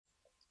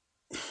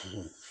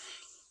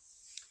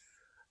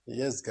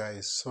Yes,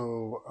 guys.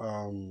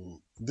 So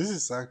this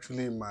is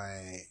actually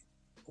my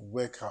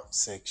workout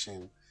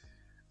section,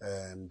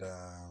 and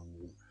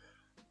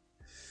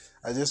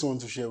I just want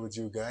to share with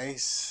you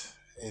guys.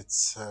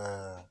 It's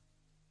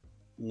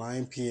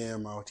 9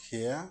 p.m. out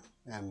here,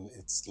 and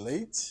it's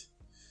late.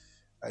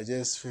 I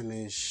just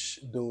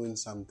finished doing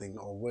something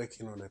or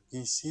working on a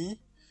PC,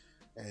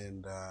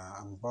 and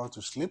I'm about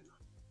to sleep.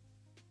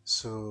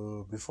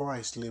 So before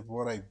I sleep,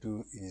 what I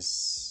do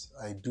is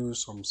I do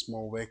some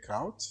small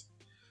workout,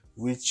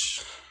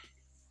 which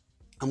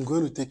I'm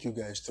going to take you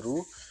guys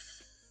through,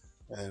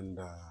 and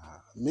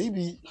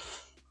maybe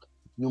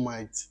you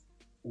might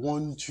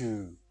want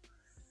to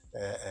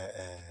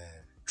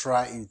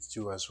try it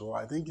too as well.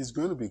 I think it's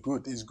going to be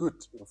good. It's good,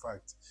 in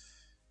fact.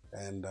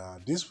 And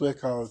this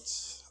workout,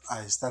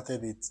 I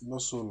started it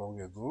not so long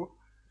ago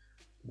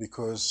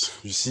because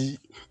you see,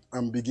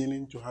 I'm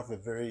beginning to have a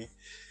very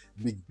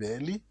big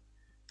belly.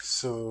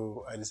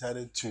 So I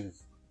decided to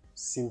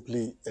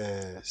simply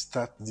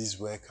start this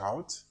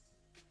workout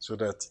so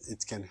that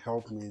it can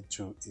help me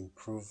to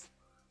improve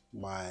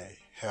my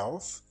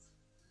health.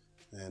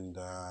 And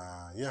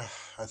yeah,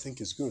 I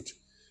think it's good.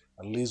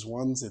 At least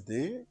once a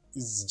day.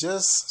 It's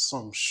just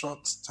some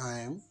short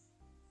time,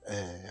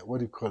 what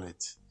do you call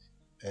it?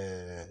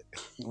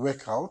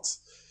 Workout,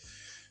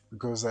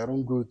 because I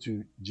don't go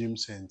to gym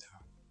center.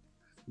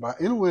 But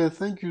anyway,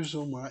 thank you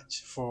so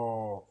much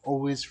for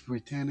always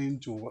returning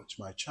to watch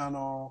my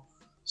channel,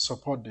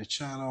 support the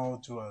channel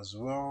too as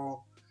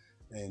well,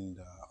 and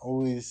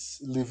always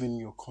leaving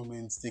your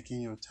comments,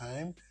 taking your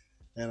time.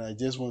 And I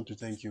just want to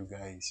thank you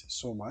guys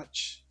so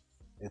much.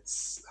 It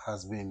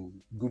has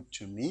been good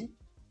to me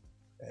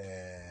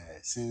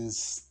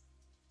since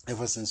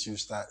ever since you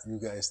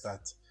guys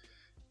start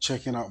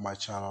checking out my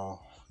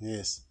channel.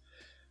 Yes,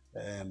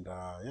 and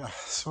yeah.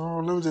 So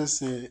let me just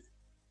say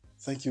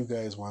thank you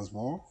guys once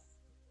more.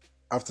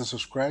 After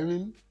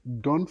subscribing,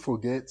 don't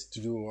forget to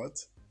do what?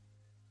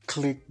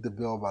 Click the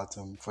bell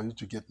button for you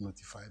to get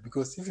notified.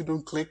 Because if you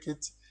don't click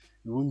it,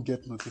 you won't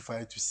get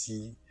notified to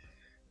see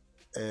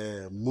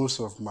most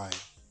of my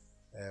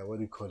what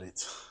do you call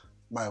it?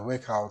 My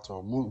workout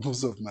or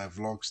most of my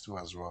vlogs too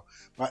as well.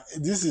 But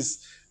this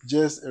is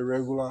just a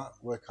regular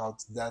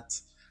workout that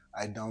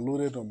I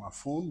downloaded on my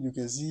phone. You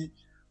can see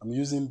I'm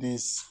using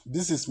this.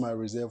 This is my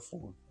reserve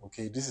phone.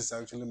 Okay, this is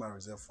actually my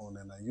reserve phone,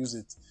 and I use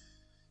it.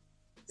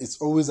 It's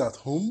always at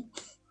home.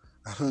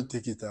 I don't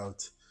take it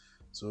out.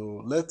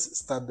 So let's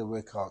start the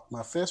workout.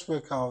 My first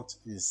workout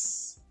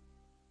is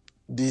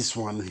this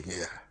one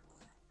here.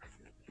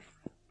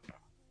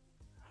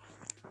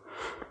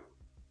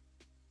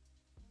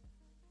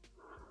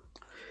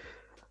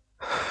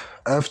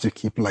 I have to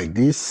keep like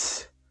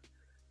this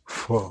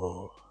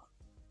for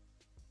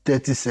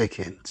 30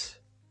 seconds.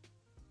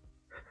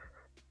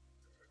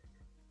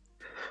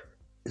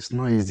 It's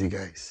not easy,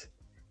 guys.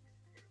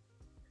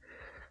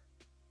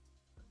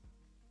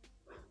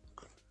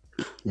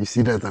 You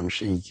see that I'm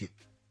shaking.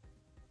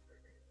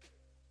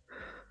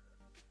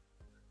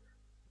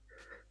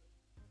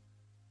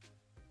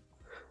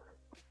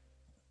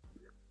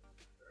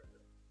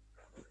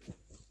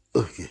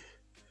 Okay.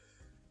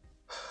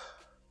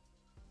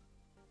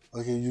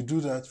 Okay, you do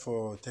that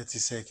for 30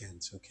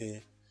 seconds,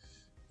 okay?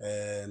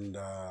 And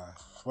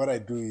what I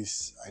do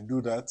is I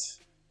do that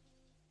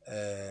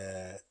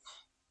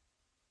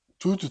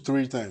 2 to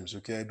 3 times,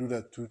 okay? I do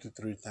that 2 to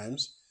 3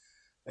 times.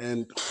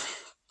 And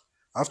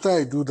after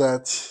I do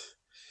that,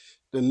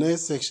 the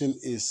next section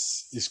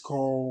is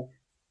called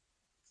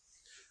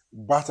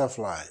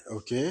butterfly,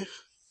 okay?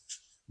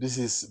 This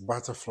is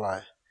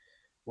butterfly.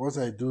 What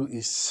I do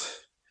is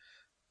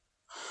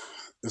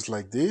it's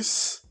like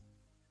this,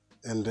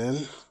 and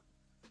then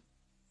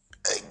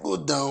I go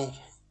down,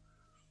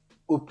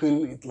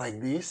 open it like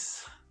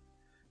this,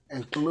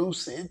 and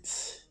close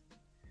it,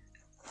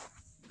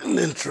 and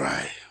then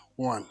try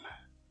one.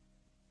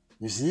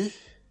 You see?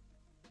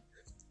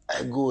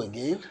 I go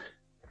again.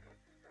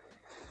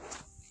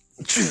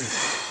 2,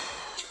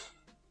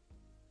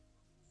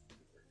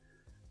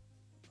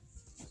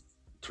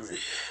 3,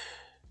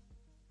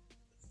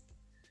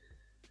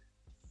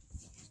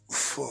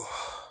 4,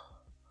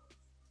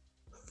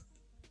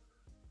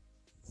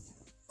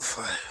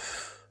 5,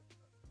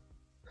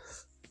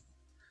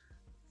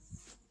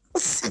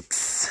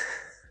 6,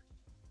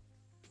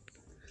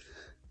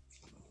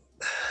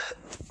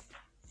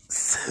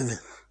 7,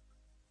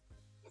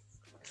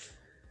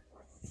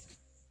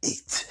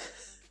 8,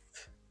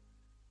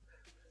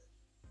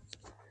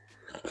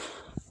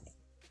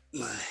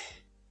 9,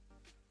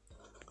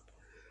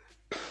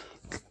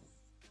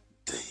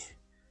 10,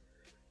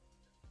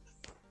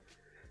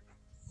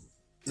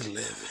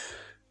 11,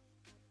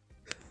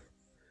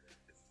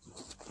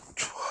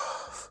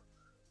 12,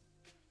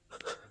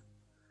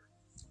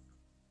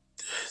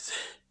 13,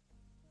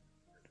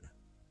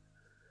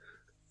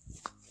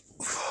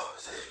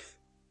 14,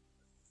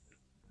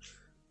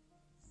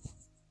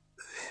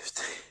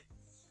 15.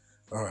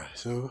 All right,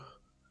 so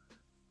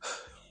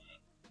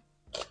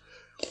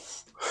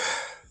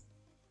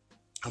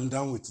I'm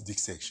done with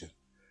this section.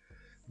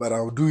 But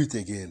I'll do it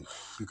again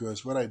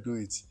because what I do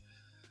is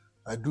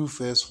I do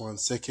first one,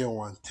 second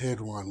one,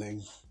 third one,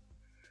 and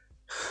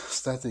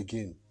start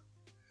again.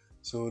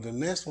 So the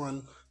next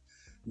one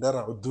that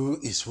I'll do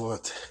is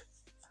what?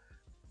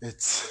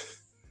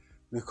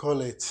 We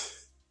call it,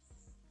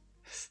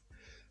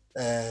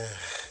 uh,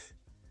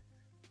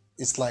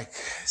 it's like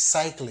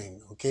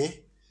cycling,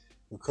 okay?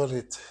 We call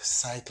it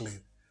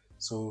cycling.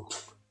 So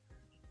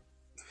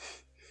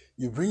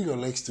you bring your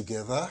legs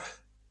together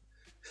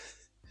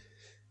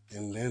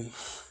and then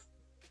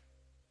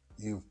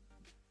you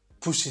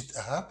push it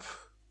up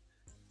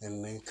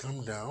and then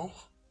come down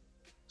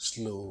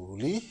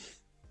slowly.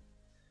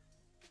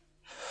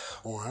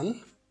 One.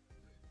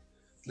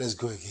 Let's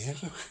go again.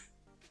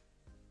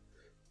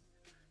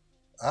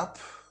 Up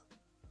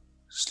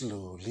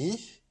slowly.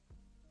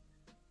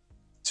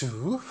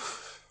 Two.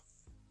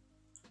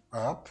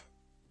 Up.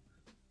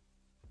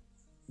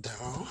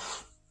 Down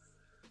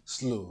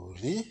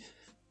slowly.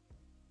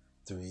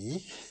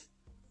 Three.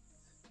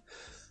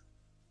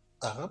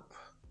 Up.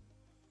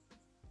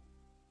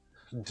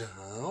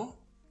 Down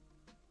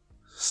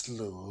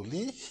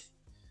slowly.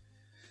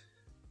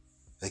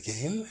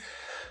 Again.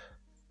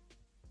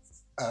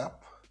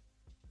 Up.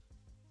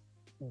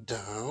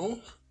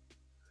 Down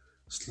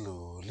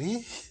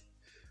slowly.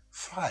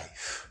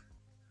 5.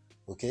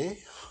 Okay.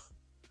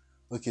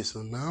 Okay,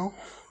 so now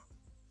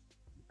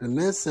the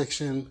next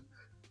section,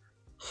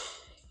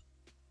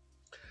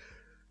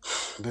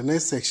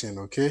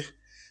 okay,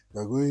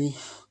 we're going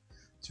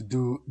to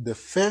do the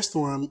first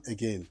one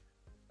again.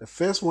 The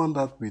first one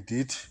that we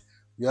did,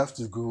 we have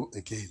to go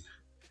again.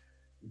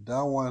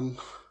 That one,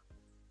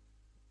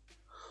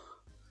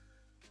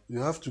 you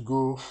have to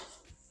go,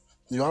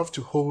 you have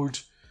to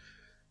hold,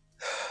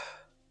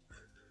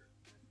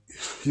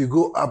 you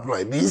go up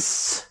like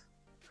this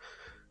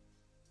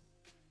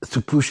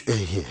to push air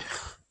here.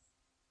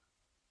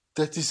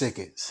 30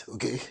 seconds,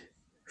 okay?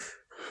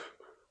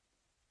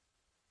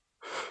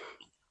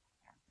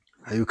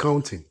 Are you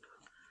counting?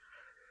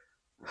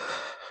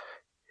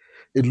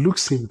 It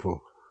looks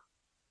simple,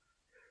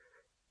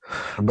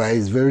 but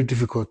it's very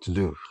difficult to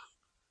do,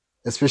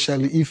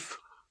 especially if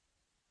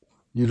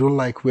you don't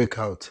like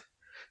workout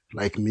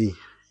like me.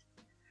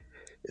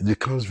 It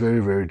becomes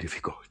very, very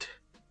difficult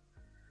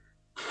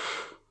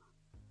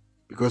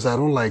because I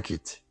don't like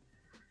it.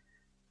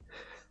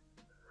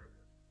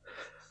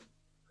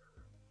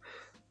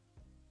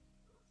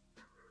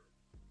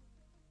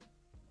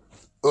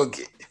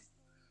 Okay,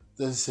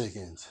 30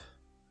 seconds.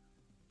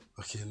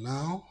 Okay,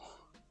 now,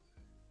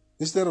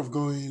 instead of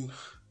doing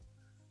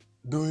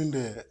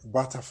the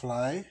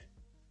butterfly,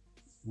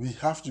 we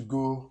have to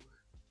go,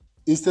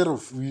 we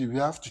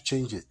have to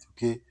change it,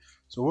 okay?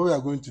 So what we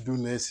are going to do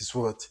next is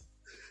what?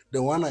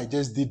 The one I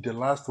just did, the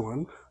last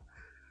one,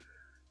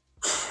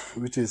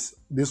 which is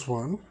this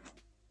one.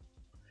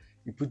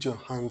 You put your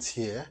hands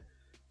here,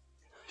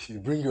 you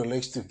bring your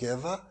legs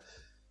together,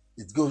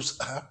 it goes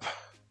up,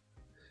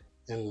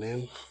 and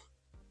then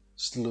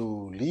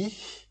slowly,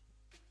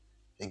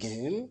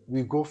 again,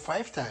 we go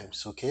 5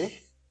 times,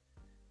 okay?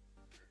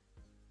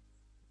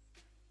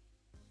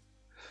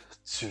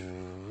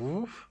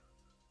 2.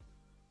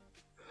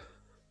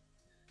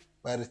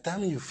 By the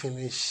time you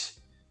finish,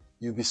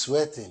 you'll be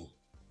sweating.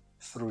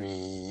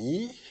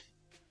 3.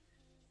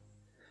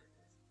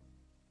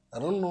 I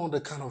don't know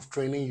the kind of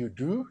training you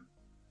do,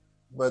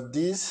 but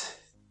this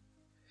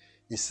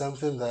is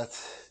something that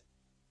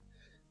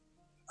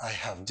I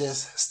have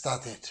just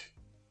started.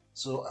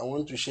 So I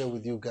want to share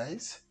with you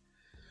guys.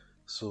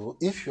 So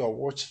if you are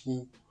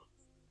watching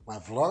my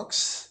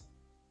vlogs,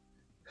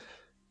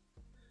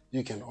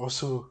 you can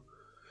also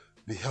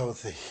be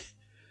healthy.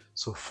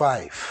 So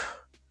 5.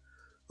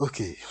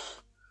 Okay.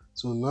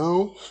 So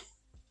now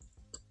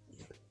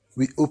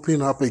we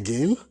open up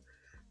again.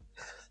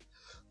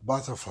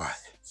 Butterfly.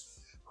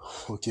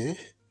 Okay.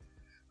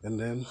 And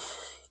then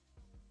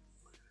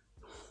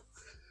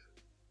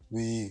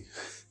we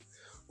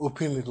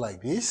open it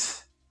like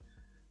this.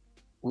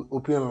 We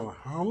open our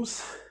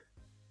arms.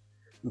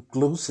 We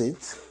close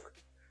it.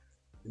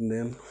 And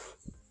then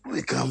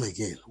we come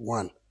again.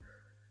 1.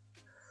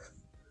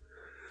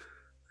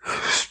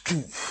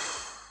 2.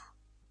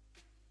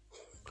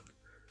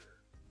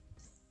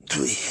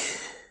 3.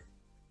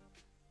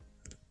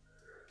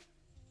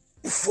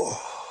 4.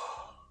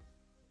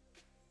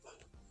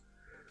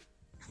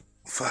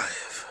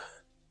 5.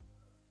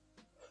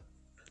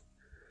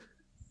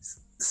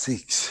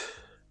 6.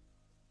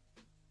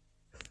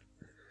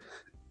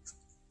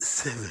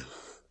 7.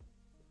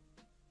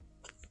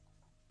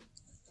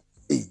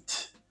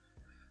 8.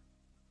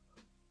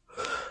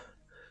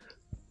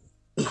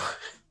 9.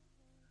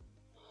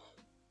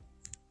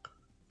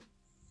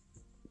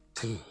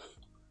 10.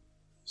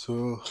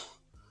 So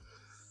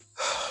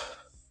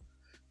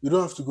you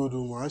don't have to go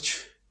do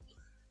much.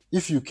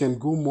 If you can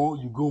go more,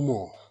 you go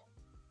more.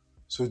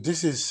 So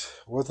this is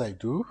what I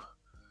do.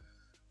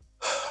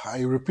 I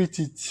repeat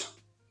it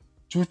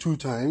 2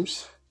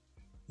 times.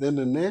 Then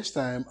the next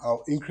time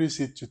I'll increase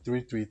it to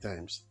 3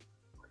 times.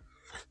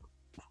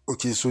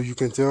 Okay, so you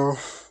can tell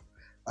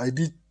I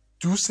did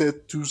two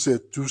set, two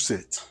set, two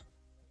set.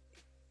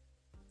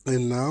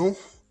 And now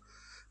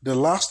the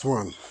last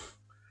one.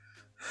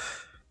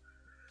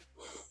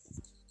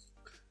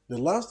 The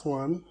last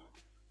one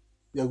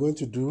you're going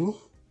to do,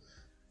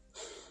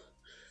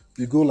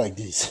 you go like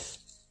this.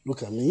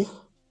 Look at me.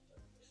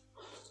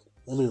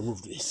 Let me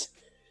remove this.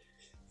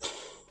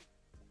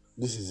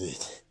 This is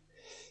it.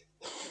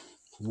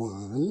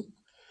 1,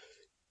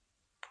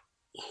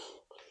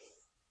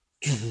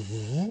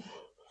 2,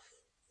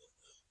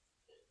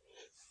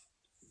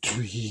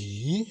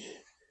 3,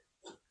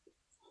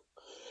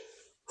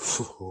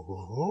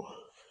 4,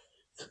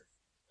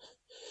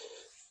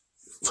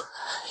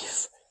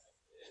 5.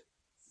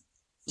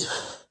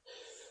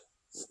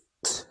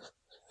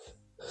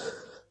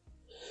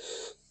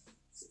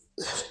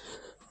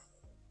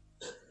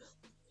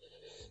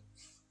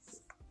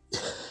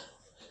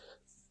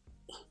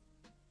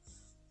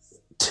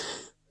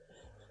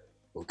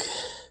 Okay.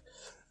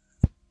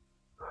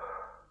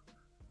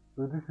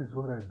 So this is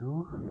what I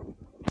do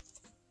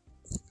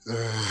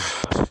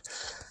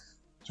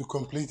to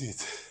complete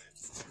it.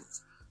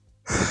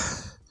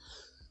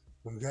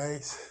 So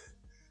guys,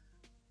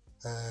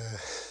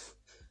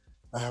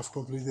 I have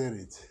completed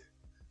it.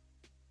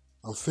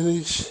 I'm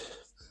finished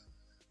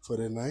for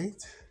the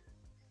night.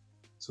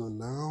 So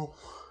now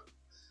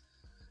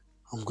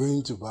I'm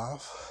going to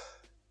bath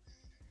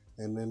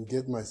and then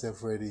get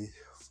myself ready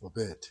for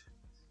bed.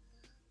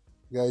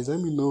 Guys, let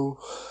me know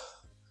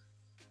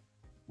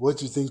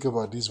what you think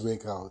about this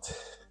workout.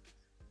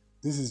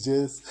 This is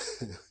just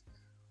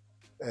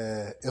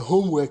a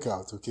home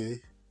workout,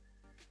 okay?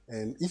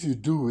 And if you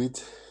do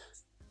it,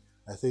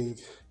 I think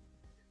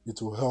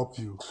it will help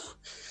you.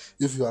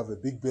 If you have a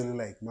big belly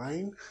like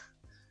mine,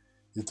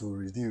 it will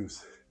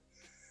reduce.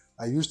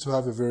 I used to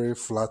have a very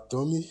flat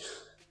tummy,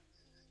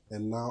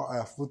 and now I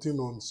have put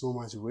on so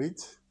much weight.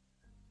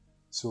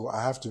 So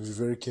I have to be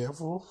very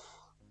careful,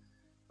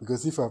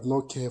 because if I'm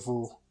not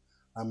careful,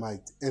 I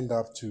might end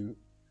up to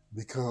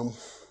become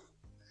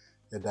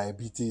a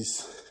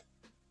diabetes,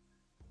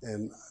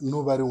 and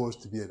nobody wants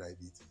to be a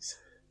diabetes.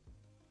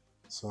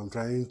 So I'm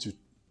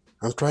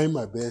trying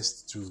my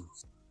best to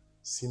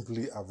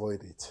simply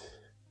avoid it.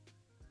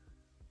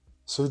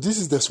 So this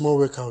is the small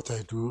workout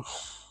I do.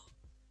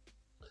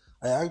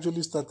 I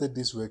actually started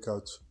this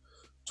workout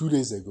 2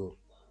 days ago.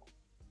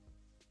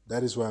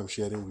 That is why I'm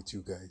sharing with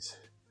you guys.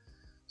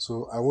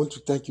 So I want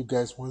to thank you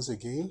guys once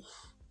again,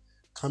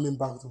 coming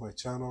back to my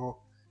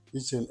channel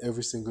each and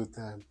every single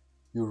time.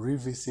 You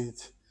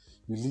revisit,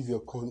 you leave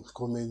your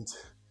comment,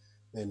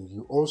 and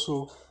you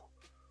also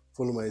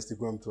follow my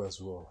Instagram too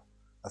as well.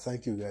 I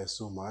thank you guys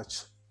so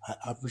much. I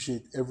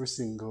appreciate every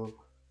single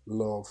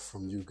love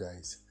from you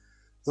guys.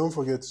 Don't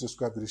forget to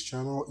subscribe to this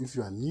channel. If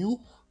you are new,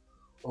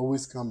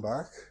 always come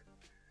back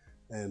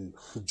and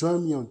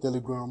join me on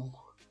Telegram.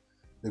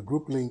 The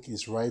group link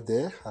is right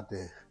there at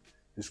the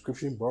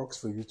description box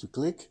for you to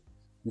click.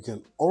 You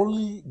can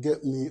only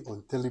get me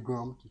on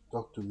Telegram to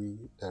talk to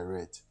me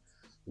direct.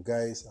 So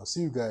guys, I'll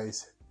see you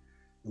guys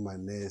in my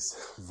next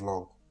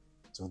vlog.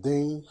 Till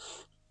then,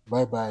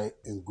 bye bye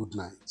and good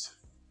night.